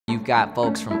We've got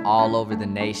folks from all over the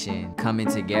nation coming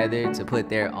together to put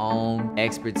their own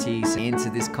expertise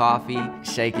into this coffee,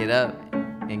 shake it up,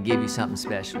 and give you something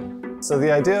special. So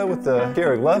the idea with the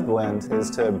Keurig Love Blend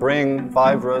is to bring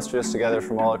 5 roasters together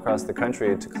from all across the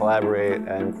country to collaborate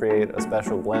and create a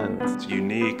special blend. It's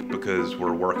unique because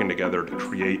we're working together to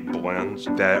create blends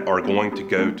that are going to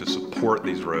go to support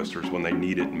these roasters when they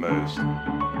need it most.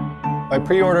 By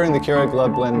pre-ordering the Keurig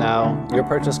Love Blend now, your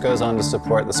purchase goes on to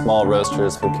support the small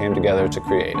roasters who came together to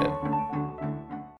create it.